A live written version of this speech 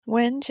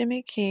When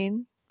Jimmy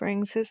Keene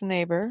brings his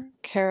neighbor,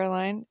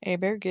 Caroline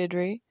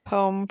Guidry,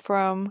 home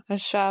from a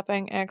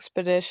shopping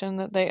expedition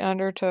that they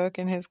undertook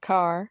in his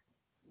car,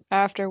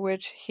 after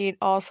which he'd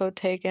also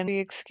taken the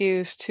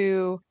excuse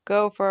to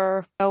go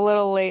for a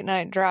little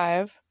late-night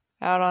drive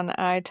out on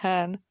the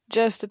I-10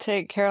 just to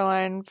take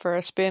Caroline for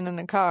a spin in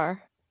the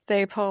car.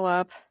 They pull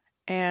up,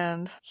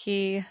 and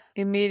he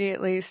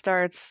immediately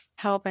starts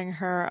helping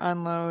her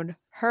unload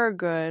her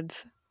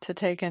goods to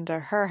take into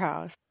her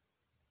house.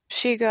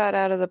 She got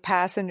out of the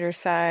passenger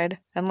side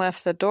and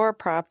left the door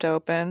propped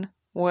open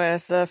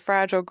with the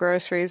fragile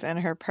groceries and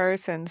her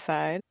purse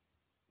inside.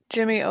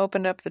 Jimmy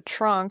opened up the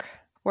trunk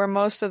where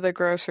most of the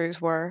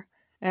groceries were,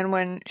 and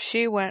when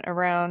she went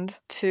around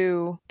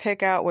to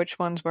pick out which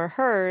ones were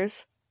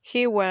hers,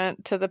 he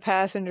went to the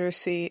passenger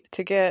seat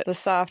to get the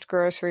soft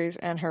groceries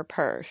and her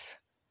purse.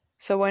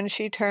 So when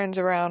she turns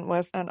around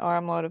with an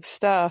armload of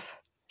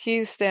stuff,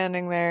 he's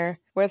standing there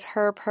with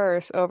her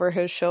purse over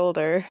his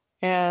shoulder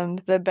and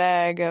the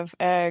bag of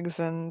eggs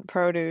and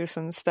produce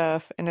and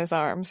stuff in his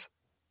arms,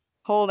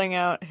 holding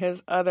out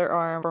his other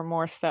arm for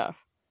more stuff.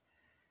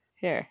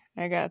 Here,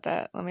 I got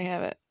that. Let me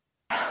have it.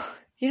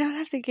 You don't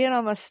have to get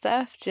on my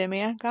stuff,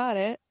 Jimmy. I got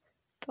it.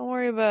 Don't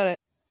worry about it.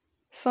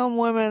 Some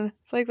women,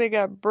 it's like they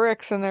got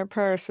bricks in their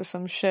purse or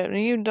some shit, and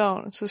you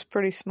don't. It's just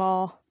pretty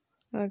small.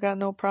 I got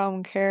no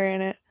problem carrying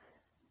it.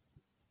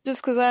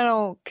 Just because I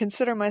don't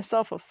consider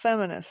myself a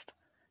feminist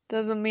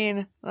doesn't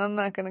mean I'm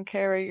not going to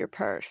carry your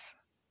purse.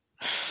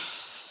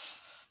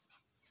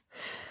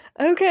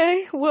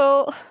 Okay,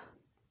 well...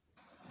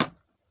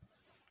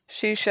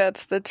 She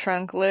shuts the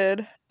trunk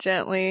lid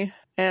gently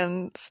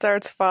and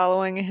starts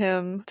following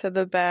him to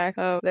the back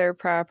of their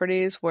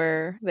properties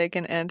where they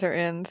can enter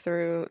in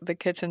through the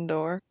kitchen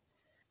door.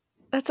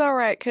 That's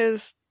alright,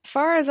 because as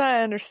far as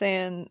I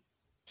understand,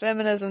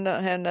 feminism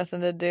don't have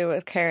nothing to do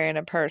with carrying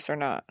a purse or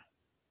not.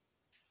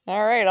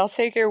 Alright, I'll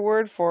take your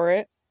word for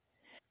it.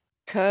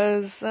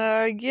 Because,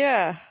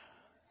 yeah,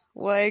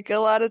 like a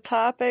lot of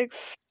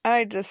topics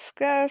I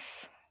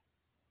discuss,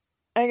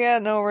 I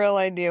got no real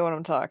idea what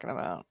I'm talking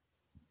about.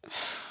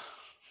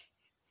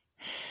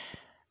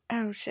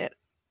 Oh shit.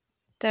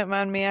 Don't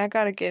mind me, I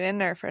gotta get in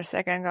there for a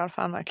second. I gotta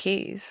find my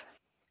keys.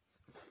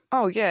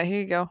 Oh yeah,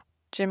 here you go.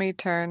 Jimmy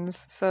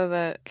turns so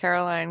that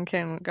Caroline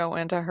can go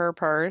into her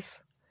purse.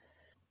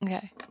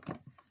 Okay.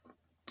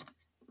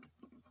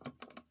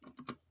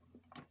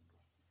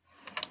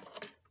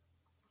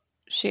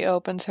 She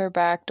opens her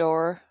back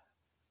door.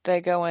 They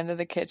go into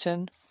the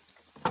kitchen.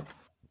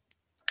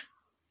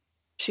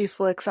 She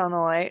flicks on the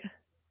light.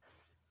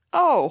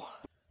 Oh!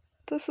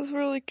 This is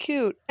really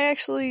cute.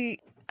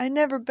 I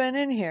never been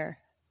in here.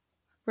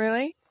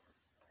 Really?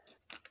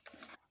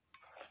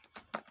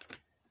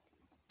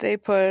 They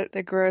put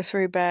the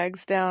grocery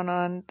bags down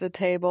on the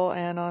table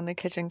and on the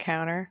kitchen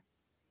counter.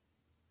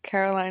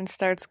 Caroline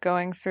starts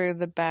going through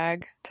the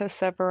bag to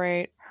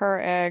separate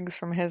her eggs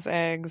from his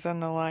eggs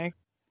and the like.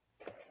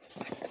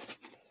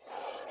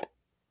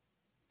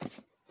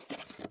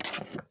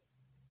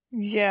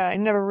 Yeah, I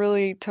never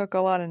really took a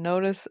lot of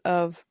notice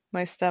of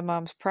my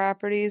stepmom's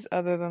properties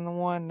other than the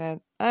one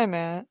that I'm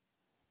at.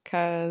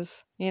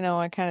 Because,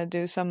 I kind of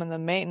do some of the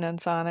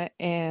maintenance on it,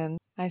 and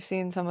I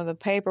seen some of the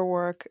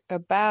paperwork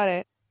about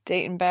it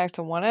dating back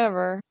to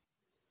whenever,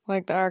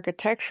 like the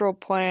architectural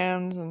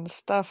plans and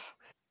stuff.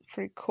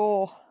 Pretty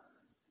cool.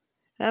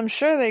 And I'm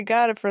sure they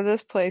got it for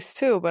this place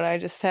too, but I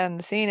just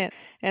hadn't seen it,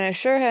 and I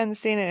sure hadn't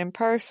seen it in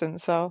person,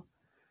 so...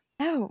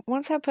 Oh,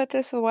 once I put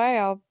this away,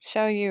 I'll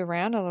show you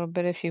around a little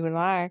bit if you would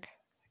like.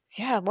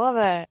 Yeah, I'd love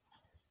that.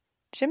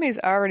 Jimmy's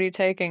already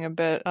taking a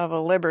bit of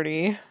a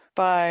liberty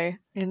by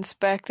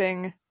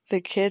inspecting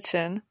the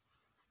kitchen,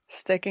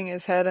 sticking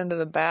his head into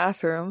the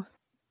bathroom.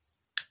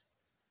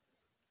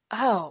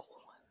 Oh,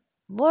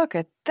 look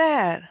at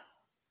that.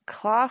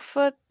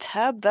 Clawfoot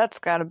tub? That's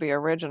gotta be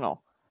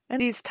original. And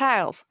these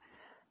tiles.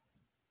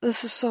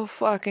 This is so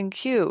fucking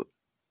cute.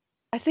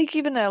 I think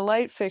even that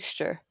light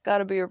fixture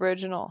gotta be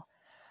original.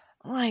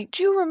 Like,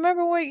 do you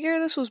remember what year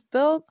this was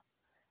built?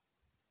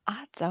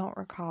 I don't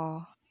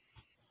recall.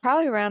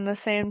 Probably around the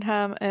same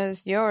time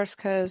as yours,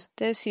 because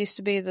this used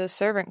to be the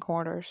servant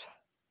quarters.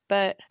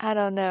 But I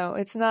don't know.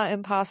 It's not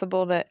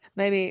impossible that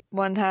maybe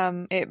one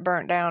time it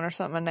burnt down or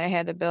something and they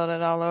had to build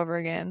it all over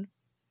again.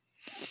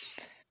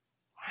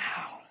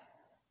 Wow.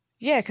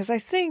 Yeah, because I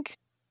think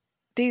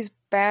these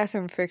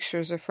bathroom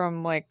fixtures are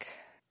from like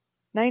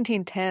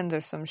 1910s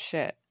or some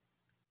shit.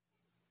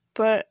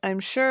 But I'm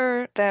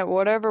sure that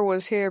whatever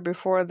was here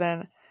before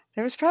then,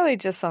 there was probably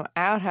just some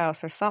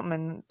outhouse or something,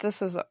 and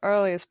this is the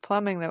earliest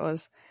plumbing that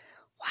was...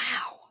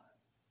 Wow.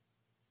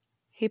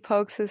 He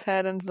pokes his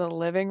head into the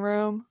living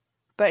room,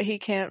 but he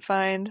can't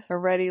find a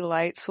ready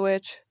light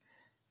switch,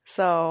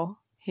 so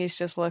he's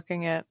just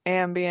looking at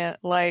ambient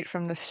light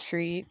from the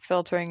street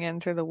filtering in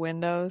through the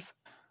windows.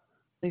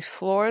 These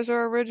floors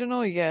are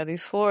original? Yeah,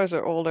 these floors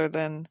are older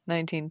than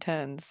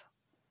 1910s.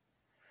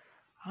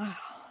 Wow.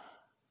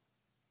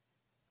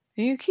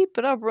 You keep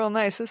it up real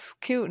nice. This is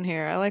cute in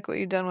here. I like what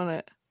you've done with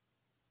it.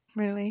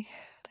 Really?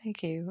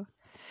 Thank you.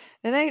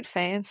 It ain't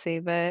fancy,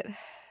 but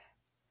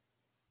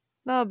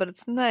No, but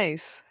it's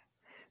nice.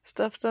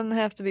 Stuff doesn't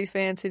have to be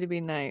fancy to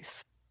be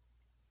nice.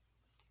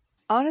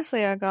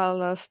 Honestly, I got a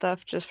lot of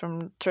stuff just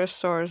from thrift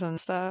stores and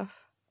stuff.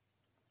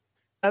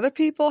 Other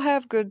people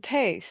have good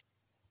taste.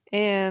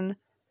 And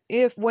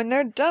if when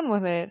they're done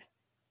with it,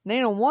 they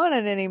don't want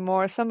it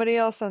anymore, somebody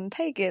else doesn't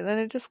take it, then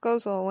it just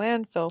goes to a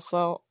landfill.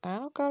 So I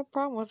don't got a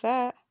problem with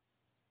that.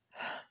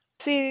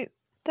 See,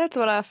 that's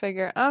what I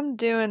figure. I'm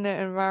doing the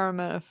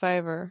environment a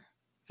favor,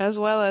 as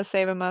well as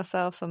saving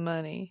myself some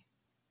money.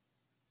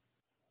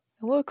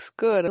 It looks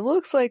good. It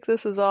looks like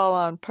this is all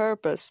on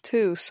purpose,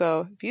 too,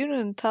 so if you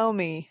didn't tell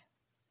me...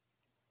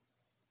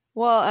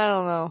 Well, I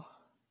don't know.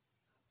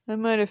 I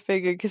might have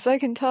figured, because I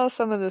can tell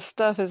some of this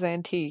stuff is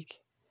antique.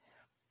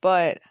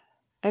 But,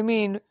 I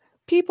mean,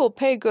 people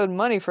pay good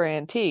money for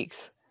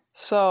antiques,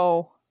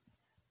 so...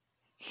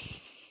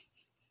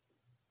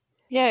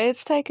 Yeah,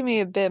 it's taken me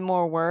a bit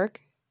more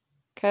work,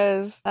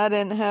 because I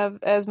didn't have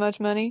as much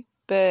money,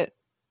 but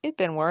it'd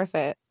been worth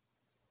it.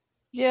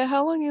 Yeah,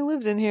 how long you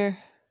lived in here?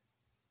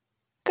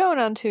 Going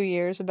on 2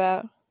 years,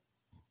 about.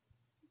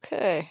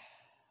 Okay.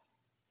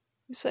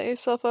 You set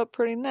yourself up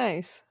pretty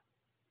nice.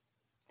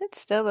 It's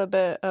still a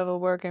bit of a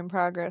work in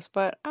progress,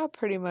 but I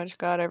pretty much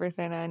got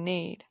everything I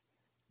need.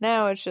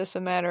 Now it's just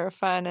a matter of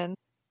finding,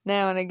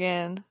 now and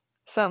again,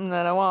 something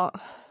that I want.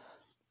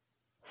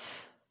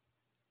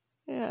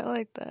 Yeah, I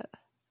like that.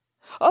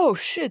 Oh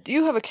shit, do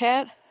you have a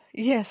cat?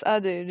 Yes, I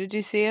do. Did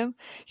you see him?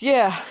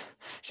 Yeah,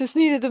 just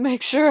needed to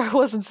make sure I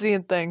wasn't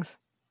seeing things.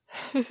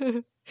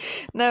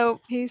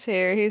 Nope, he's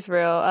here, he's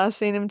real. I've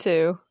seen him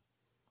too.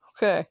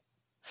 Okay.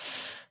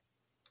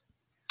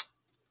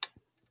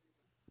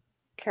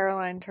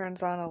 Caroline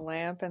turns on a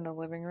lamp in the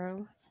living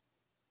room.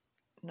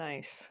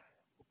 Nice.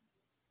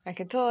 I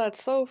can tell that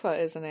sofa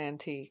is an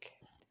antique.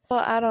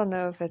 Well, I don't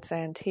know if it's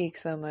antique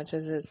so much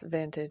as it's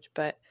vintage,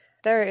 but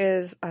there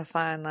is a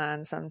fine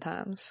line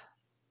sometimes.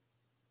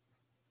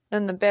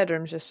 And the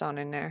bedroom's just on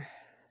in there.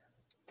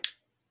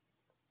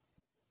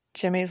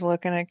 Jimmy's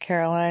looking at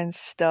Caroline's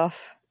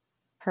stuff.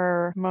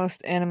 Her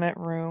most intimate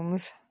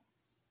rooms.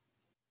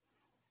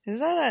 Is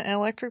that an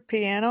electric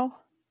piano?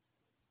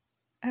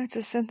 Oh, it's a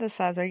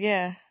synthesizer,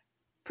 yeah.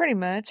 Pretty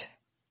much.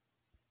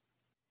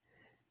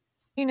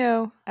 You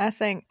know, I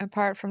think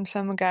apart from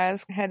some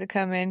guys had to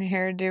come in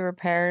here to do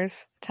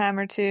repairs time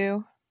or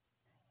two,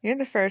 you're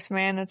the first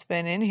man that's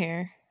been in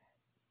here.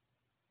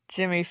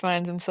 Jimmy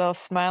finds himself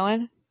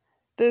smiling.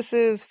 This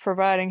is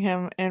providing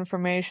him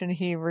information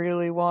he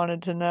really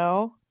wanted to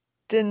know.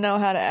 Didn't know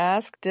how to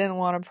ask, didn't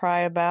want to pry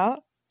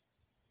about.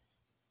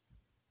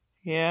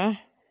 Yeah?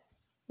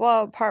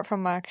 Well, apart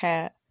from my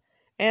cat.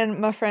 And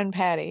my friend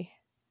Patty.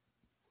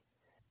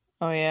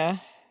 Oh, yeah?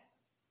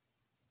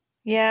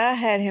 Yeah, I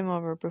had him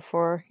over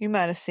before. You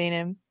might have seen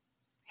him.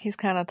 He's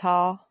kind of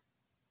tall.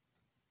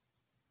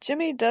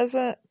 Jimmy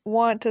doesn't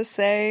want to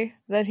say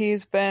that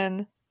he's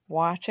been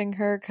watching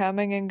her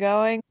coming and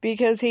going,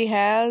 because he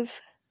has,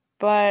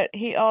 but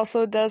he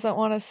also doesn't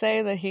want to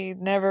say that he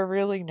never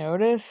really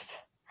noticed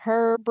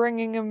her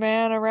bringing a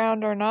man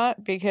around or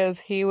not, because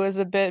he was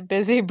a bit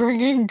busy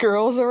bringing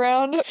girls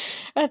around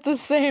at the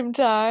same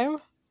time.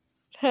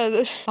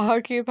 Had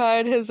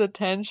occupied his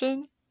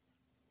attention.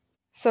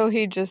 So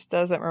he just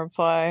doesn't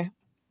reply.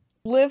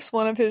 Lifts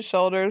one of his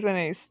shoulders in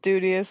a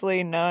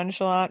studiously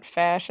nonchalant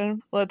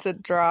fashion, lets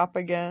it drop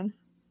again.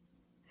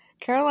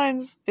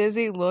 Caroline's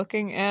busy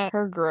looking at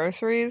her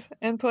groceries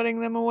and putting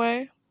them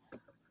away.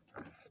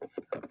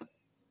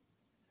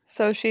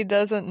 So she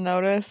doesn't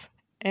notice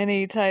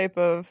any type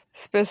of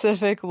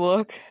specific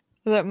look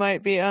that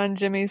might be on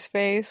Jimmy's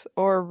face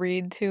or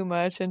read too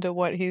much into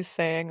what he's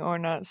saying or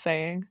not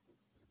saying.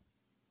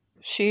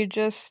 She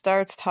just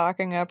starts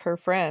talking up her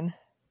friend.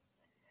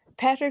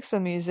 Patrick's a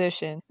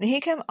musician, and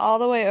he came all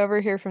the way over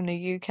here from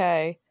the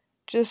UK,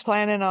 just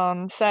planning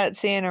on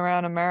sightseeing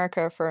around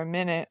America for a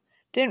minute.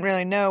 Didn't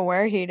really know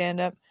where he'd end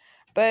up,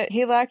 but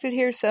he liked it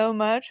here so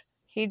much,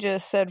 he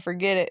just said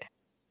forget it.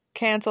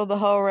 Canceled the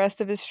whole rest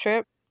of his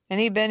trip,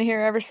 and he'd been here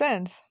ever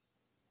since.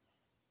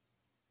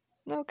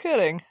 No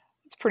kidding.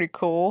 It's pretty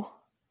cool.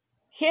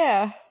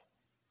 Yeah.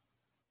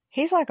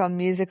 He's like a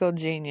musical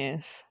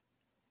genius.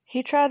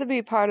 He tried to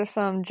be part of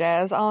some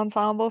jazz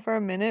ensemble for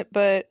a minute,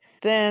 but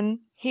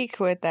then he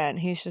quit that and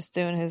he's just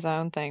doing his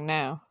own thing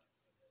now.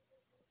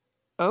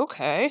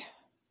 Okay.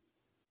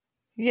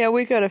 Yeah,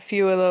 we got a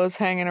few of those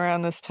hanging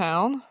around this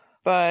town,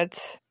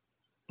 but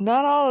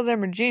not all of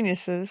them are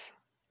geniuses,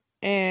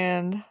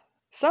 and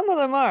some of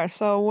them are,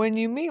 so when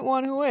you meet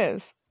one who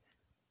is,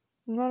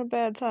 not a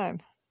bad time.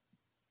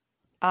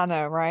 I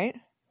know, right?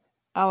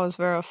 I was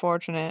very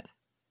fortunate.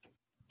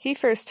 He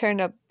first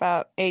turned up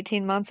about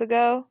 18 months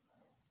ago,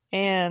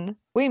 and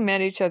we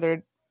met each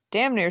other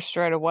damn near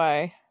straight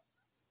away.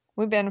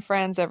 We've been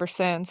friends ever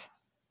since.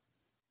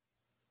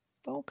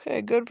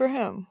 Okay, good for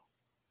him.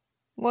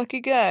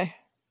 Lucky guy.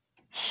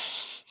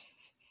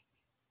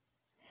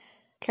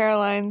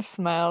 Caroline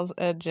smiles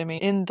at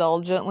Jimmy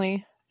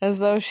indulgently, as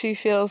though she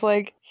feels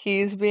like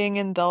he's being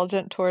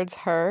indulgent towards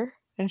her,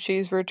 and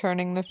she's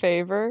returning the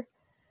favor.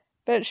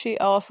 But she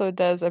also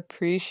does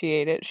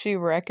appreciate it. She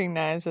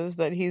recognizes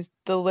that he's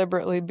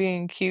deliberately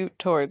being cute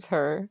towards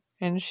her,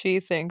 and she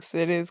thinks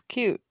it is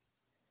cute.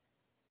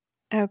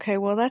 Okay,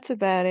 well, that's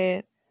about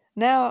it.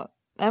 Now,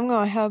 I'm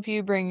gonna help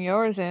you bring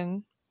yours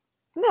in.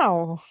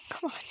 No,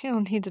 come on, you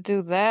don't need to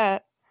do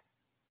that.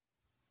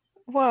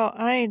 Well,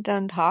 I ain't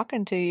done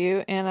talking to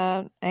you, and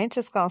I ain't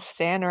just gonna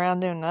stand around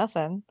doing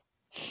nothing.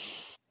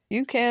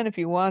 You can if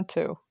you want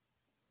to.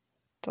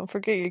 Don't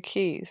forget your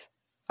keys.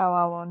 Oh,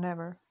 I will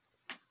never.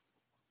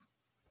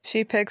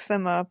 She picks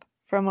them up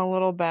from a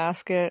little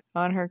basket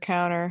on her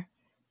counter,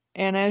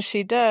 and as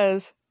she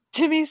does,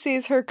 Jimmy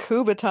sees her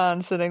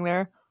Kubaton sitting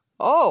there.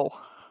 Oh!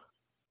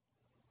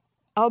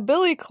 A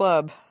billy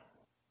club.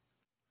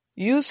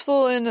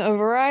 Useful in a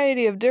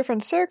variety of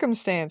different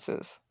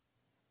circumstances.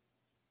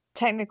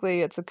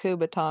 Technically, it's a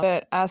Kubaton,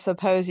 but I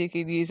suppose you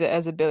could use it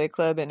as a billy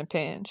club in a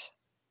pinch.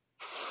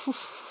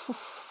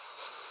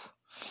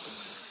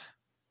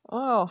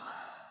 Oh.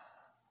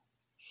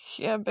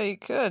 Yeah, but you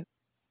could.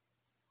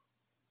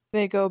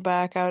 They go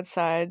back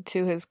outside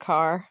to his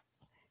car.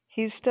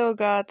 He's still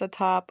got the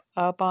top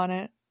up on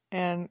it,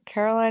 and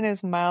Caroline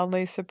is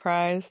mildly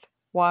surprised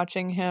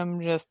watching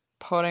him just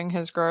putting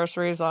his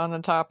groceries on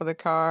the top of the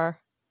car.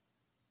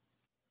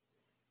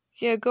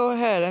 Yeah, go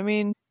ahead. I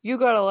mean, you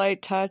got a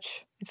light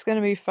touch. It's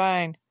gonna be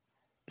fine.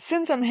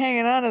 Since I'm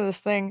hanging on to this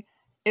thing,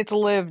 it's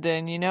lived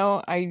in, you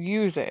know? I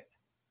use it.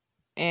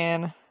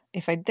 And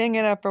if I ding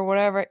it up or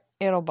whatever,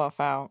 it'll buff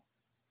out.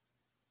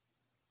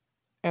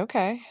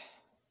 Okay.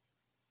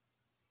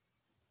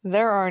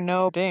 There are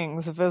no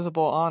dings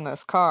visible on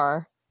this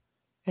car.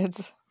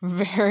 It's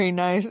very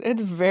nice.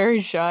 It's very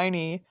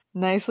shiny.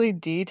 Nicely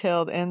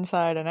detailed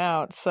inside and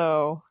out,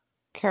 so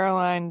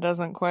Caroline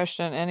doesn't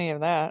question any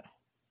of that.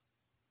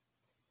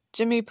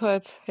 Jimmy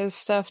puts his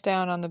stuff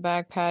down on the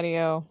back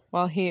patio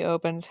while he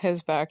opens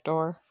his back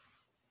door.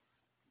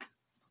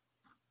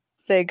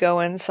 They go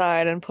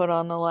inside and put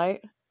on the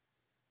light.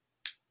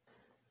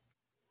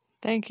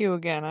 Thank you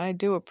again. I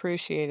do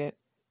appreciate it.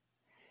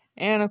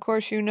 And of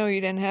course you know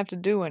you didn't have to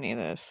do any of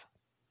this.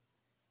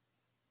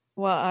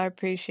 Well, I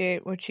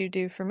appreciate what you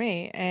do for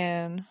me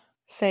and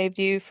saved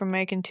you from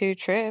making 2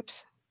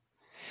 trips.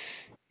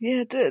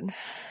 Yeah, it did.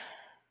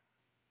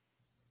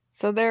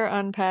 So they're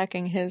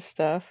unpacking his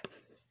stuff.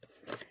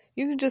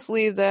 You can just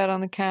leave that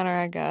on the counter.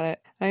 I got it.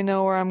 I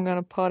know where I'm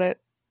gonna put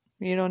it.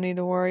 You don't need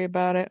to worry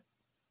about it.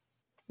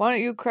 Why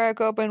don't you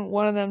crack open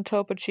one of them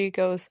Topo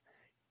Chicos?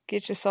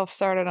 Get yourself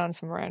started on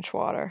some ranch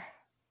water.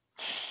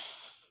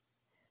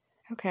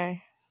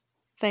 Okay.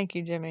 Thank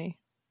you, Jimmy.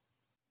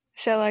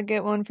 Shall I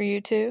get one for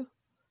you too?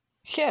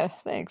 Yeah,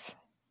 thanks.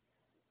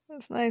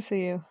 That's nice of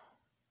you.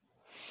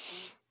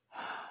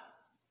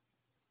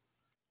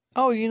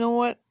 Oh, you know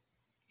what?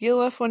 You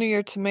left one of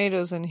your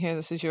tomatoes in here.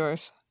 This is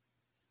yours.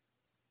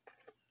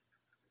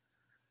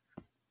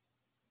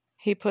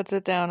 He puts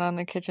it down on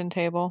the kitchen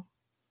table.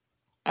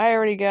 I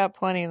already got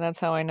plenty, that's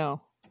how I know.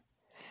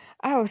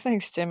 Oh,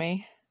 thanks,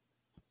 Jimmy.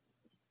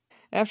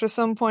 After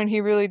some point,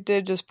 he really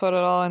did just put it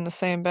all in the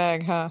same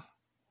bag, huh?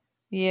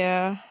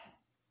 Yeah.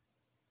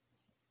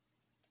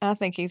 I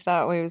think he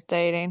thought we was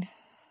dating.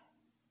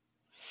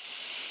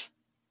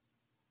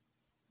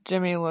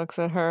 Jimmy looks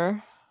at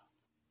her.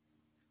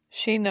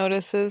 She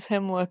notices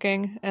him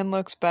looking and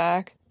looks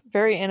back,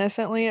 very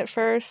innocently at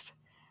first,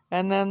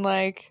 and then,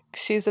 like,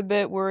 she's a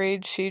bit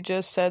worried she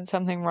just said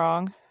something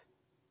wrong.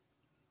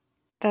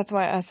 That's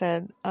why I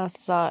said I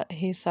thought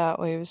he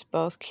thought we was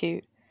both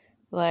cute.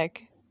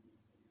 Like,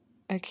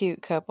 a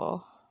cute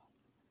couple.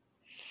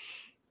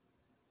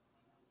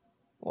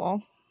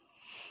 Well,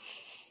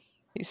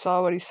 he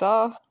saw what he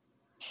saw.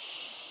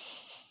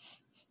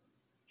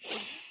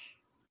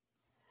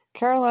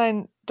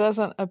 Caroline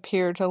doesn't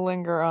appear to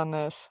linger on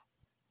this,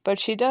 but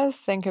she does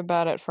think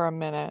about it for a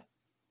minute,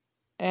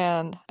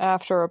 and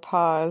after a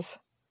pause,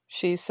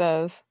 she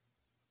says,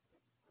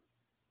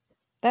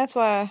 "That's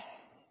why,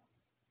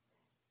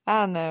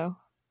 I don't know.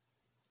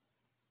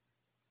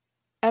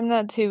 I'm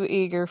not too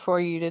eager for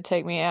you to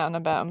take me out and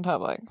about in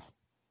public."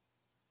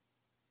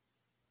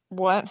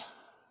 What?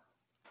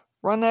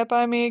 Run that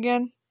by me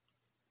again?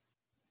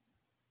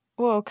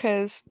 Well,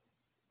 'cause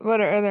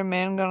what are other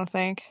men gonna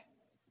think?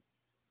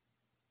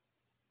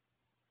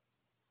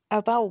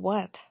 About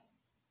what?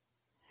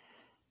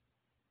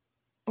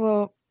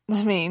 Well,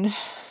 I mean,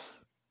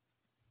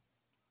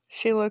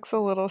 she looks a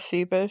little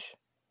sheepish,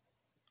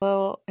 a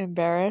little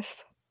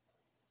embarrassed.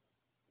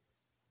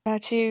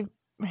 About you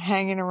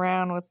hanging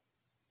around with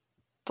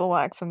the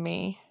likes of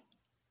me.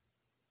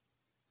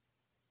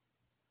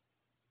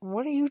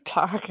 What are you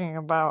talking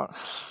about?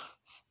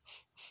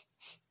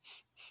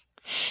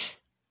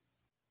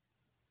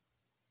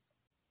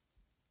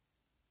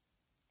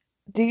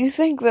 Do you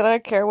think that I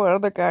care what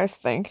other guys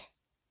think?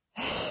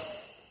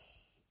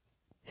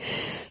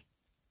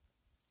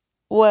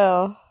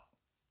 Well,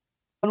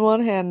 on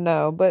one hand,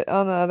 no, but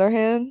on the other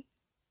hand,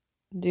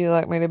 do you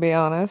like me to be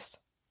honest?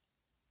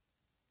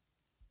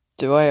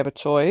 Do I have a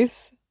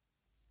choice?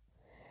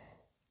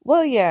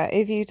 Well, yeah,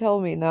 if you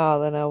told me no,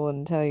 then I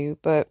wouldn't tell you,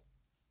 but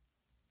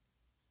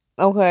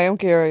Okay, I'm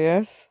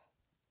curious.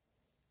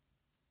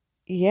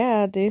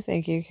 Yeah, I do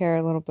think you care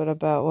a little bit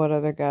about what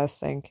other guys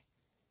think.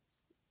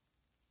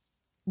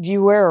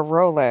 You wear a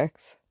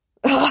Rolex.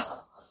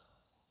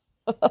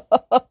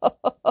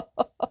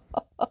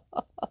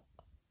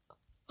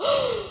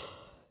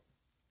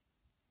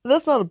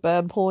 That's not a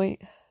bad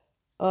point,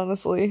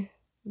 honestly.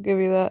 I'll give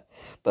you that.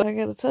 But I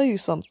gotta tell you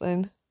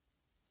something.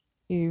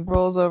 He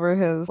rolls over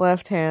his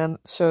left hand,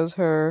 shows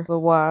her the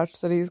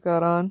watch that he's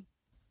got on,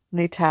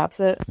 and he taps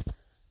it.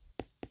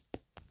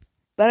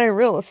 That ain't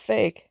real, it's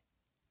fake.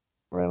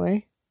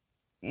 Really?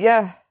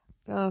 Yeah.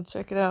 Oh,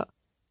 check it out.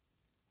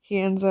 He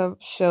ends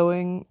up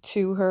showing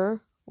to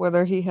her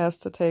whether he has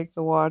to take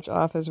the watch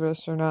off his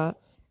wrist or not.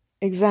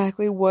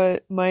 Exactly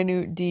what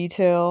minute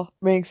detail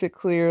makes it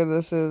clear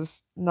this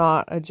is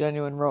not a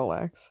genuine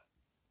Rolex.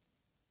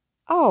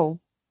 Oh,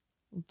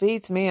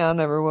 beats me, I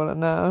never would have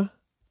known.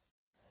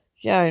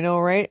 Yeah, I know,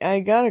 right? I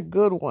got a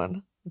good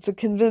one. It's a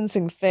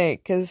convincing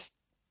fake, cause,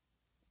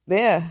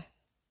 yeah,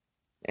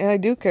 I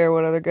do care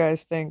what other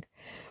guys think.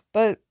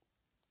 But,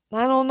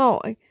 I don't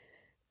know,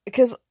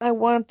 because I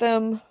want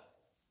them,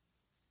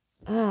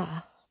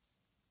 ah,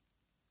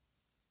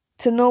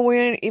 to know we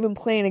ain't even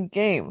playing a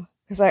game,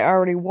 because I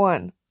already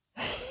won.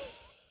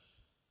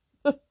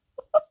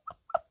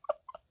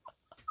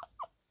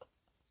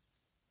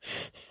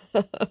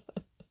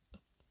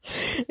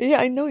 Yeah,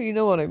 I know you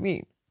know what I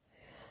mean.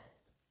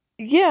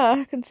 Yeah,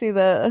 I can see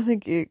that. I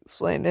think you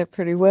explained it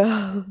pretty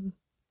well.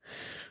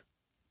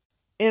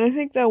 And I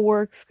think that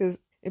works because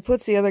it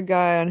puts the other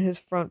guy on his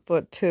front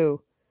foot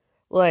too.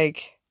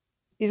 Like,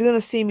 he's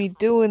gonna see me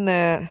doing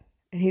that,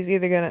 and he's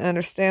either gonna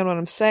understand what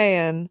I'm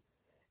saying,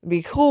 and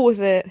be cool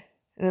with it,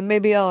 and then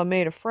maybe I'll have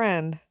made a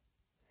friend.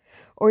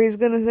 Or he's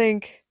gonna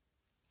think,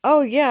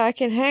 oh yeah, I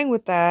can hang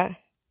with that,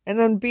 and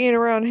then being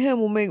around him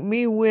will make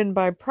me win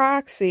by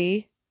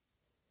proxy,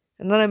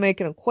 and then I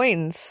make an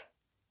acquaintance.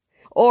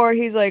 Or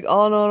he's like,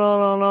 oh no, no,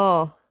 no,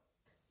 no.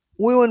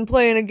 We weren't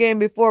playing a game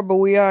before, but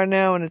we are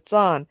now, and it's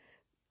on.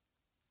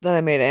 Then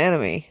I made an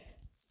enemy.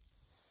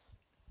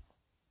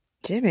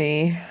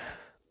 Jimmy,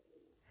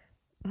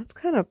 that's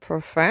kind of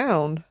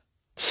profound.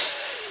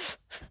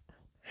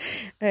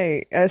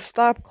 Hey, a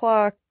stop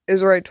clock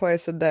is right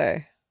twice a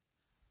day.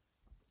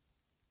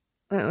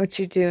 What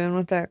you doing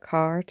with that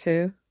car,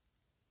 too?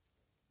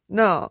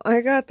 No,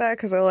 I got that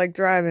because I like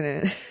driving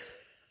it.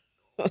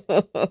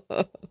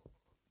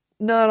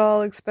 Not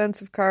all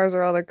expensive cars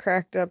are all they're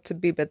cracked up to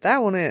be, but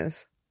that one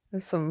is.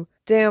 There's some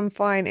damn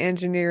fine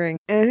engineering,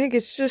 and I think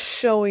it's just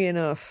showy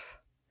enough.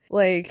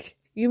 Like,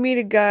 you meet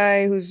a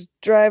guy who's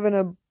driving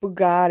a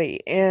Bugatti,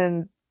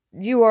 and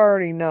you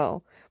already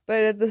know.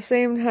 But at the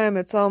same time,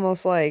 it's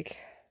almost like,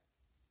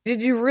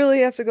 did you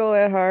really have to go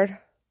that hard?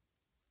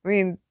 I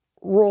mean,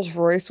 Rolls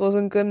Royce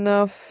wasn't good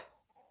enough.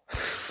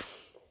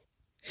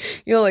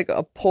 You know, like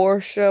a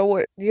Porsche,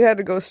 what, you had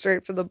to go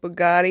straight for the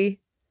Bugatti?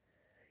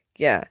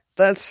 Yeah,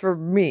 that's for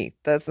me.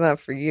 That's not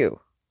for you.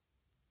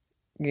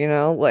 You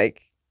know,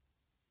 like,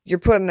 you're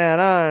putting that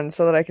on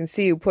so that I can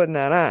see you putting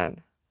that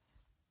on.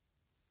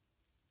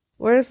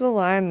 Where's the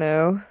line,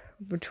 though,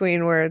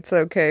 between where it's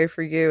okay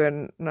for you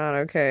and not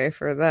okay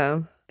for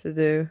them to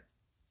do?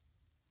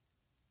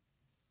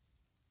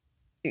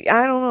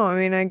 I don't know. I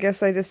mean, I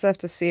guess I just have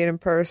to see it in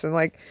person.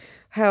 Like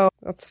how,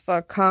 what's the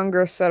fuck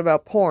Congress said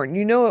about porn.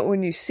 You know it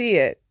when you see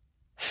it.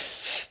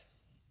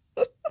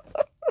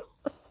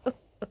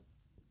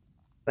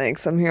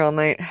 Thanks, I'm here all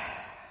night.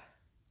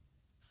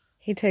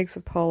 He takes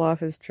a pull off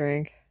his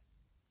drink.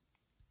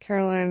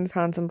 Caroline's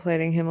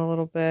contemplating him a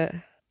little bit.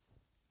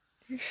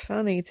 You're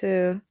funny,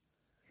 too.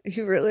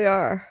 You really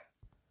are.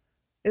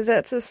 Is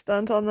that to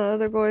stunt on the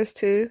other boys,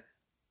 too?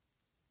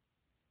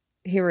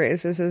 He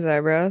raises his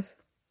eyebrows.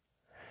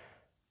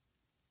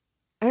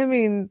 I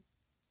mean,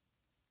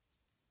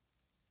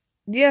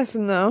 yes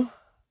and no.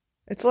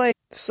 It's like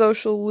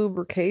social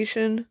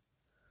lubrication.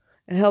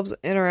 It helps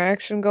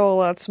interaction go a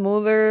lot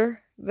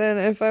smoother than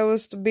if I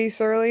was to be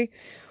surly.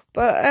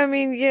 But, I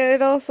mean, yeah,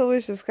 it also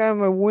is just kind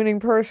of a winning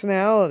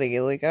personality.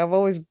 Like, I've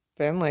always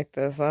been like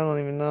this. I don't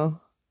even know.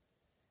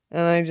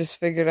 And I just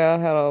figured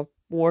out how to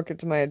work it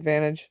to my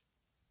advantage.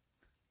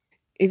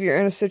 If you're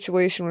in a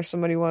situation where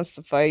somebody wants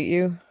to fight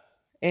you,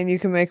 and you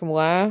can make them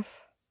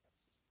laugh,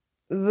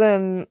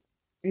 then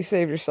you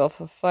save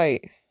yourself a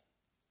fight.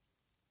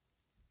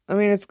 I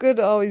mean, it's good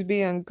to always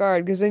be on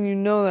guard, because then you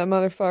know that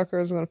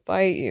motherfucker is going to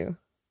fight you.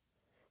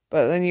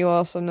 But then you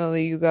also know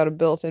that you got a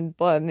built-in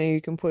button that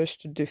you can push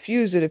to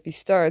defuse it if he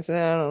starts, and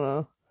I don't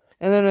know.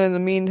 And then in the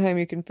meantime,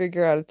 you can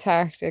figure out a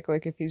tactic,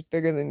 like if he's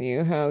bigger than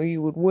you, how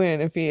you would win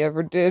if he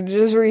ever did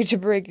just reach a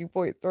breaking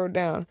point, throw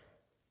down.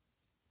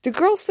 Do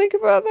girls think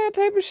about that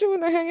type of shit when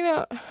they're hanging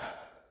out?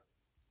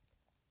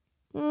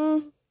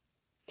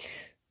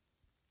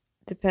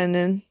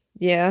 Depending.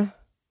 Yeah.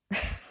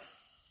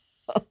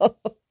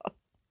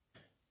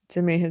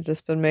 Jimmy had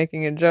just been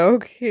making a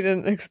joke. He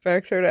didn't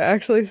expect her to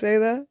actually say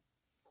that.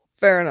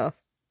 Fair enough.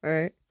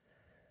 Alright.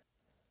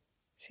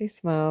 She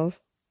smiles.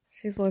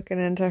 She's looking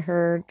into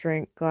her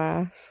drink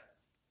glass.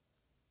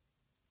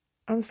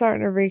 I'm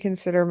starting to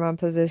reconsider my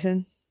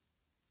position.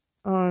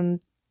 on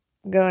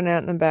going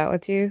out and about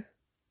with you?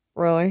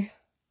 Really?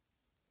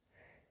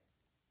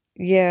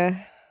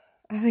 Yeah,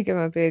 I think it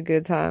might be a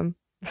good time.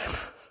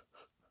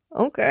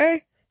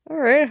 Okay.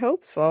 Alright, I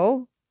hope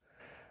so.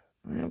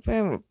 I hope I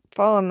haven't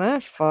fallen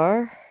that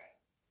far.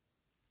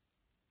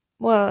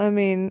 Well, I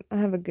mean, I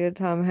have a good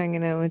time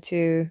hanging out with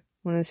you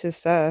when it's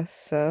just us,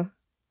 so.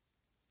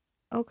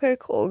 Okay,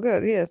 cool,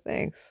 good. Yeah,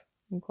 thanks.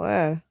 I'm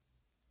glad.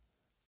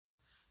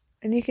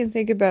 And you can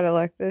think about it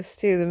like this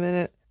too. The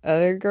minute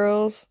other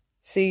girls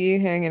see you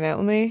hanging out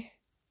with me,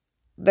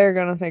 they're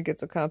gonna think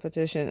it's a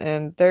competition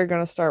and they're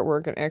gonna start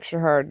working extra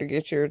hard to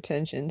get your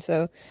attention.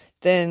 So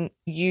then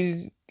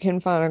you can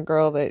find a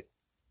girl that,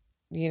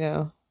 you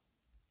know,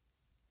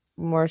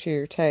 more to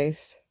your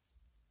taste.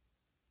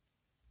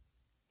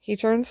 He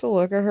turns to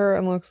look at her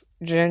and looks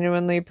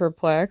genuinely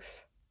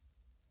perplexed.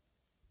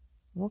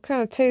 What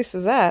kind of taste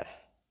is that?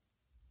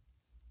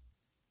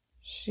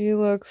 She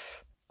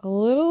looks a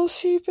little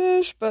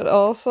sheepish, but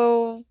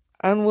also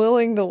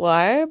unwilling to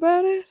lie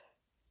about it.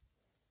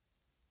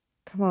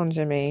 Come on,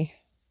 Jimmy.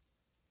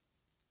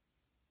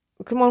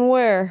 Come on,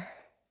 where?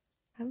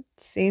 I haven't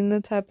seen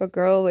the type of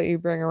girl that you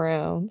bring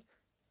around.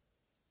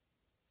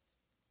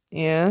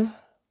 Yeah?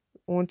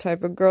 What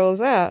type of girl is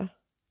that?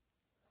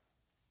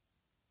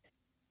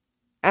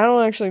 I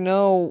don't actually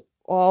know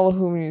all of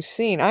whom you've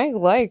seen. I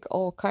like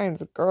all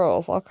kinds of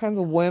girls, all kinds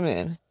of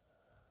women.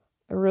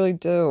 I really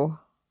do.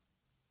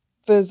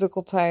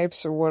 Physical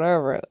types or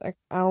whatever. Like,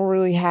 I don't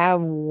really have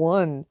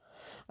one.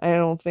 I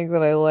don't think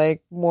that I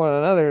like more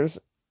than others.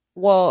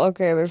 Well,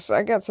 okay,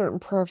 I got certain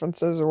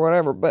preferences or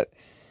whatever, but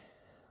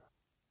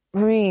I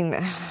mean,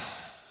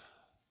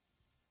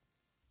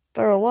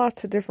 there are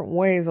lots of different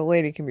ways a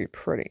lady can be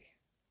pretty.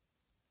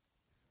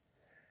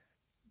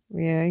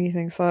 Yeah, you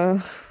think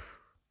so?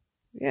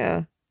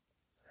 Yeah,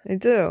 I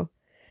do.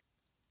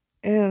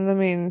 And I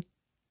mean,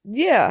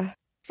 yeah,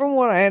 from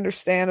what I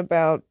understand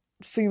about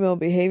female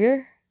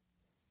behavior,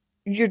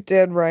 you're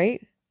dead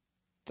right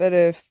that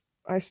if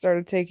I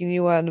started taking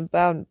you out and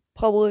about in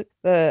public,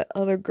 that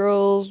other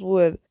girls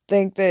would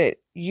think that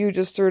you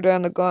just threw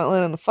down the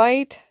gauntlet in the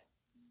fight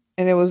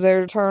and it was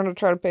their turn to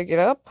try to pick it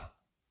up.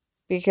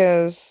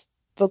 Because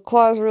the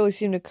claws really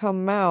seem to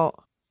come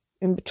out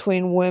in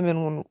between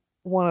women when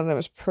one of them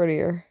is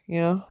prettier,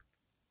 you know?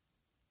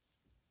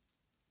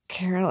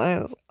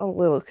 Caroline's a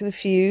little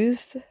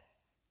confused.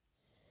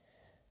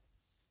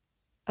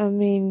 I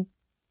mean,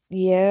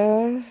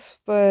 yes,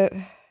 but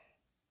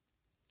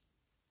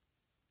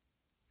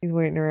he's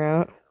waiting her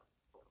out.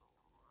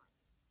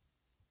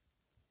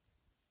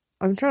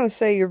 I'm trying to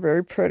say you're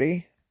very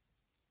pretty.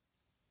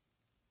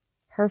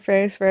 Her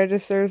face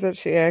registers that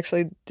she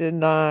actually did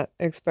not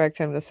expect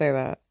him to say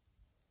that.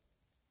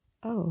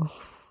 Oh,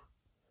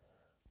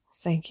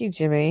 thank you,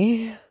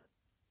 Jimmy.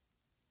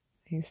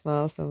 He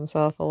smiles to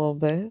himself a little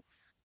bit.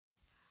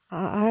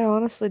 I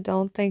honestly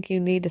don't think you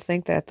need to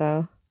think that,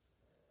 though.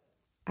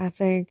 I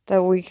think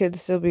that we could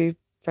still be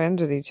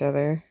friends with each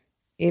other,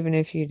 even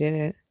if you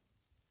didn't.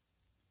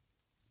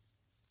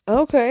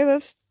 Okay,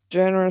 that's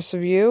generous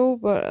of you,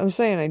 but I'm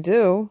saying I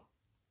do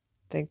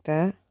think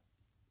that.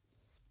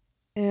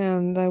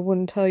 And I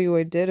wouldn't tell you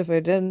I did if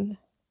I didn't.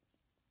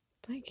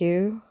 Thank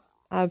you.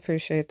 I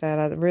appreciate that.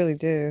 I really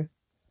do.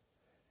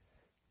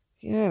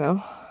 You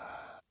know.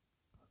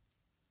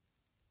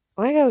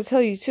 I gotta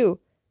tell you too,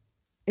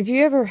 if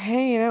you ever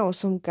hanging out with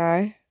some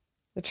guy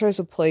that tries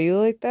to play you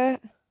like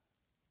that,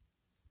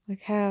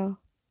 like how?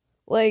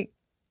 Like,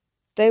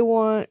 they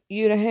want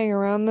you to hang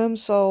around them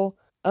so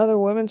other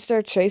women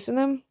start chasing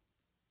them?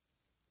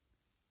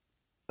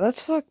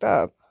 That's fucked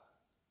up.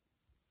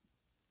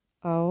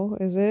 Oh,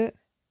 is it?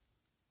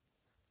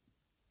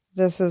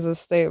 This is a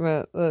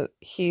statement that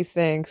he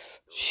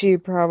thinks she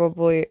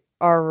probably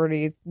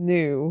already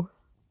knew.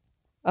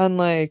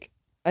 Unlike,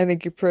 I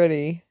think you're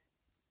pretty.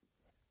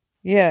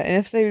 Yeah, and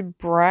if they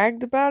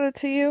bragged about it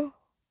to you,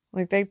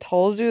 like they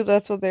told you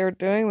that's what they were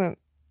doing, then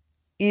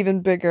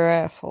even bigger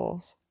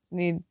assholes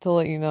need to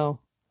let you know.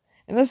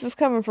 And this is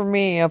coming from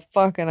me, a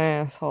fucking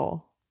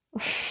asshole.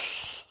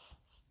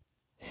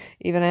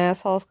 Even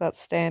assholes got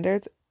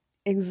standards.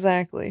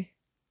 Exactly.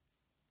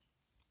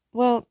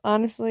 Well,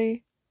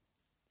 honestly,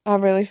 I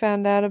really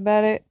found out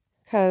about it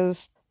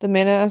because the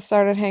minute I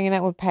started hanging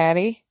out with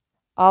Patty,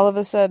 all of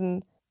a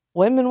sudden,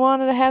 women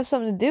wanted to have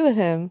something to do with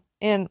him.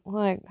 And,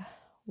 like,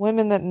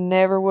 women that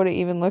never would have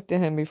even looked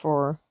at him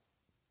before.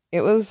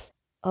 It was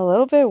a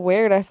little bit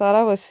weird. I thought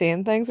I was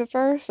seeing things at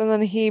first, and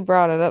then he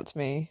brought it up to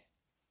me.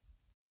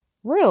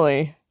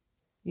 Really?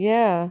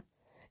 Yeah.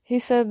 He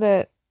said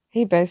that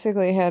he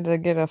basically had to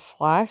get a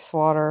fly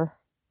swatter.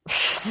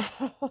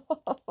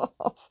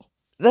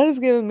 That has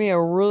given me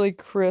a really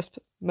crisp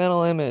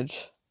mental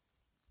image.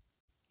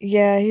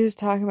 Yeah, he was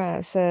talking about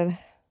it.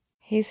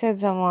 He said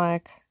something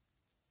like,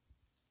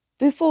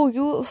 before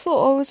you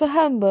thought I was a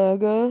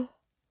hamburger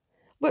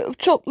with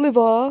chopped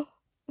liver.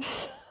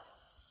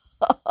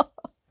 I'm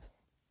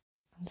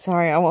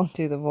sorry, I won't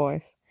do the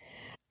voice.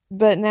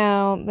 But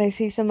now they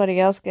see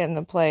somebody else getting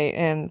a plate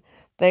and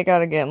they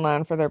gotta get in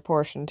line for their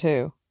portion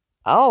too.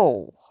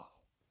 Oh.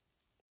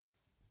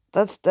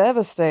 That's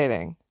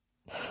devastating.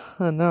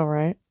 I know,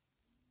 right?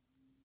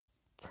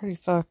 Pretty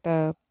fucked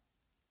up.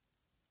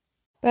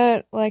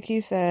 But, like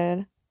you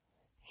said,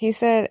 he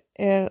said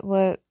it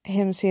let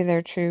him see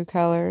their true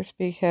colors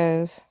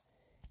because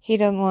he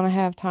doesn't want to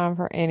have time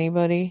for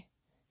anybody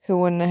who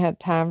wouldn't have had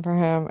time for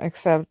him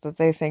except that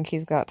they think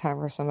he's got time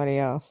for somebody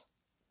else.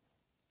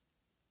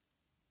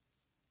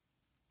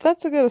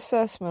 That's a good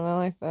assessment. I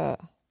like that.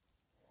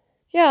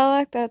 Yeah, I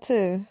like that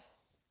too.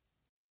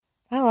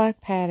 I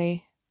like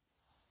Patty.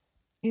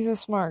 He's a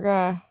smart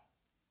guy.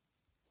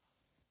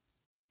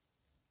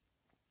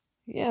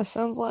 Yeah,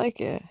 sounds like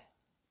it.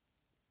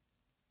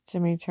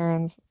 Jimmy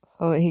turns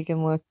so that he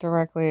can look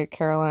directly at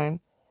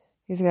Caroline.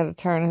 He's got to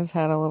turn his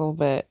head a little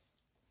bit.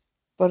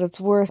 But it's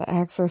worth the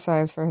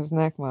exercise for his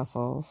neck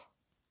muscles.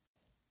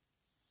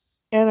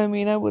 And I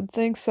mean, I would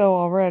think so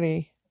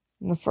already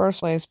in the first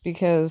place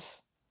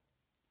because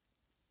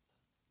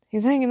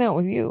he's hanging out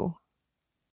with you.